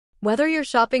Whether you're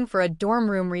shopping for a dorm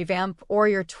room revamp or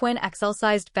your twin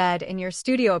XL-sized bed in your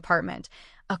studio apartment,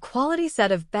 a quality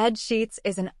set of bed sheets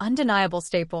is an undeniable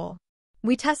staple.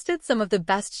 We tested some of the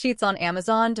best sheets on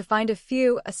Amazon to find a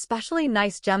few especially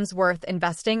nice gems worth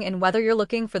investing in whether you're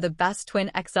looking for the best twin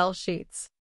XL sheets.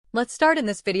 Let's start in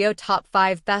this video top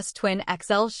 5 best twin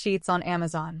XL sheets on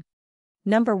Amazon.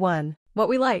 Number 1. What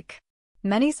we like.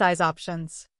 Many size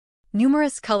options.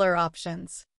 Numerous color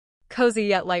options. Cozy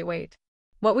yet lightweight.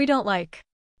 What we don't like.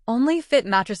 Only fit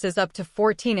mattresses up to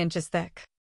 14 inches thick.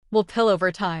 Will pill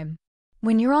over time.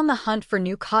 When you're on the hunt for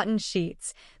new cotton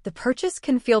sheets, the purchase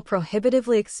can feel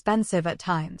prohibitively expensive at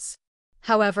times.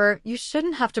 However, you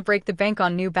shouldn't have to break the bank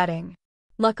on new bedding.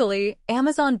 Luckily,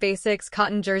 Amazon Basics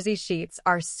cotton jersey sheets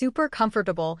are super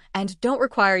comfortable and don't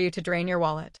require you to drain your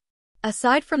wallet.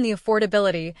 Aside from the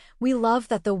affordability, we love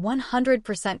that the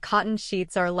 100% cotton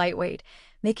sheets are lightweight,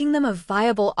 making them a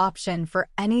viable option for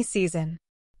any season.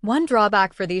 One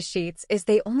drawback for these sheets is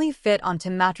they only fit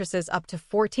onto mattresses up to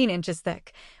 14 inches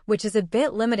thick, which is a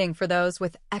bit limiting for those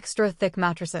with extra thick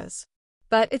mattresses.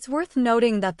 But it's worth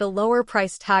noting that the lower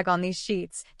price tag on these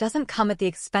sheets doesn't come at the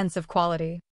expense of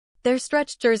quality. Their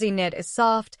stretch jersey knit is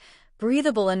soft,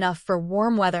 breathable enough for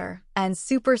warm weather, and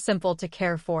super simple to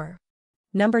care for.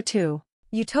 Number 2.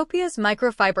 Utopia's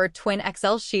Microfiber Twin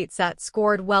XL sheet set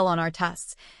scored well on our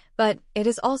tests, but it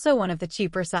is also one of the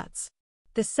cheaper sets.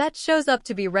 The set shows up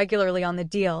to be regularly on the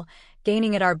deal,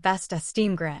 gaining it our best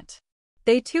esteem grant.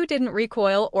 They too didn't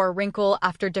recoil or wrinkle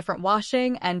after different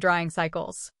washing and drying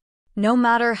cycles. No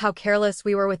matter how careless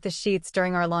we were with the sheets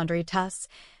during our laundry tests,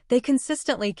 they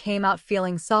consistently came out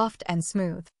feeling soft and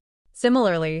smooth.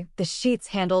 Similarly, the sheets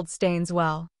handled stains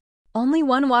well. Only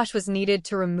one wash was needed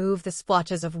to remove the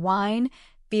splotches of wine,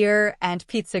 beer, and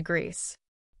pizza grease.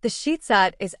 The sheet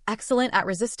set is excellent at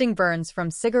resisting burns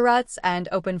from cigarettes and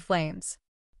open flames.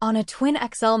 On a twin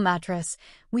XL mattress,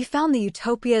 we found the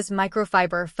Utopia's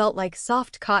microfiber felt like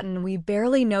soft cotton. We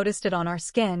barely noticed it on our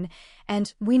skin,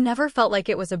 and we never felt like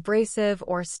it was abrasive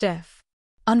or stiff.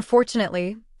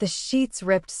 Unfortunately, the sheets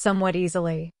ripped somewhat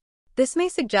easily. This may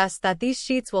suggest that these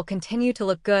sheets will continue to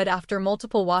look good after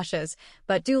multiple washes,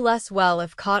 but do less well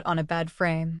if caught on a bed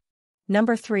frame.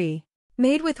 Number 3.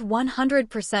 Made with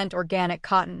 100% organic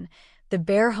cotton, the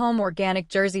Bare Home organic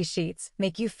jersey sheets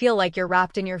make you feel like you're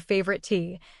wrapped in your favorite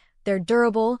tea. They're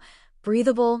durable,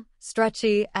 breathable,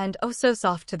 stretchy, and oh so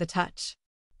soft to the touch.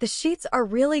 The sheets are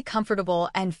really comfortable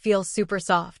and feel super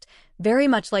soft, very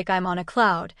much like I'm on a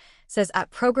cloud, says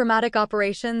at Programmatic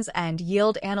Operations and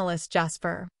Yield Analyst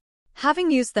Jasper.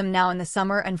 Having used them now in the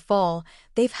summer and fall,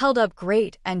 they've held up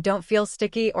great and don't feel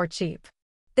sticky or cheap.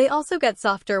 They also get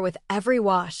softer with every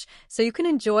wash, so you can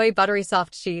enjoy buttery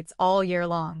soft sheets all year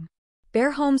long.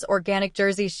 Bare Home's organic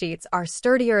jersey sheets are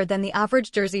sturdier than the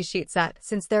average jersey sheet set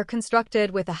since they're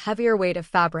constructed with a heavier weight of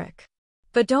fabric.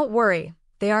 But don't worry,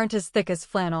 they aren't as thick as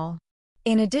flannel.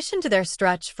 In addition to their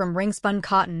stretch from ring-spun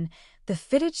cotton, the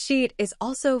fitted sheet is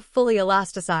also fully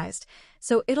elasticized,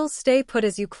 so it'll stay put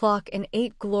as you clock in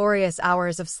 8 glorious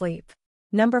hours of sleep.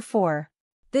 Number 4.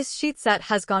 This sheet set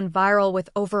has gone viral with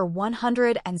over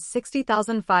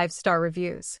 160,000 5-star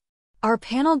reviews. Our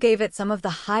panel gave it some of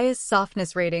the highest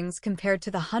softness ratings compared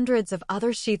to the hundreds of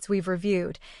other sheets we've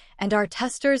reviewed, and our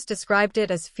testers described it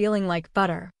as feeling like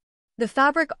butter. The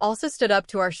fabric also stood up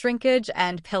to our shrinkage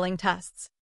and pilling tests.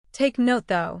 Take note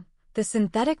though, the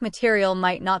synthetic material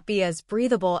might not be as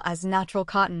breathable as natural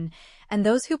cotton, and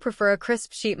those who prefer a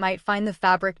crisp sheet might find the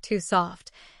fabric too soft,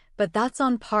 but that's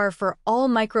on par for all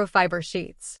microfiber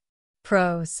sheets.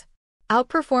 Pros: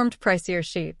 outperformed pricier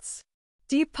sheets.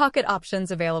 Deep pocket options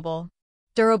available.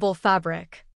 Durable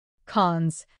fabric.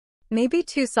 Cons: maybe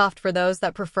too soft for those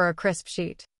that prefer a crisp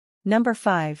sheet. Number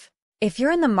 5. If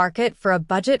you're in the market for a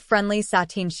budget-friendly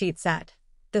sateen sheet set,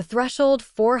 the Threshold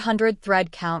 400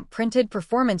 thread count printed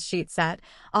performance sheet set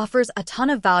offers a ton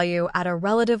of value at a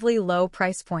relatively low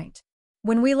price point.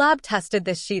 When we lab tested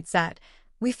this sheet set,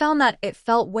 we found that it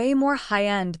felt way more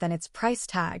high-end than its price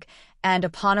tag, and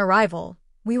upon arrival,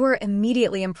 we were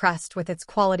immediately impressed with its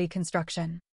quality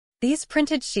construction. These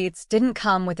printed sheets didn't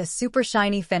come with a super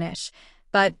shiny finish,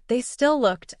 but they still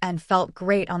looked and felt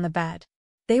great on the bed.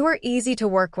 They were easy to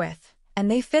work with, and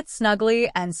they fit snugly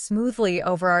and smoothly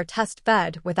over our test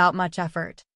bed without much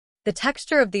effort. The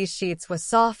texture of these sheets was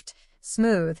soft,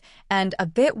 smooth, and a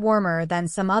bit warmer than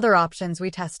some other options we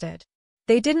tested.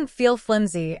 They didn't feel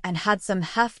flimsy and had some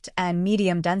heft and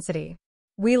medium density.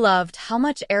 We loved how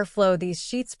much airflow these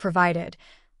sheets provided.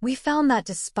 We found that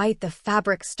despite the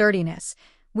fabric sturdiness,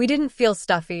 we didn't feel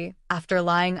stuffy after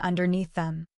lying underneath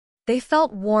them. They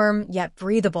felt warm yet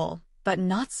breathable, but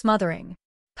not smothering.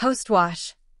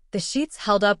 Post-wash, the sheets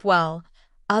held up well.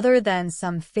 other than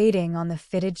some fading on the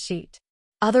fitted sheet.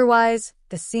 Otherwise,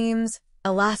 the seams,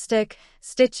 elastic,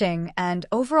 stitching, and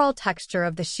overall texture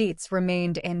of the sheets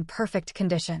remained in perfect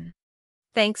condition.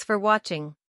 Thanks for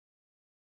watching.